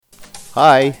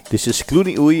Hi, this is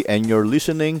Clooney Uy, and you're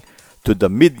listening to the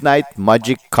Midnight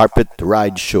Magic Carpet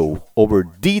Ride Show over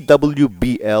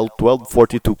DWBL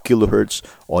 1242 kilohertz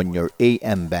on your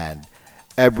AM band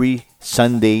every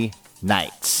Sunday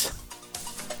nights.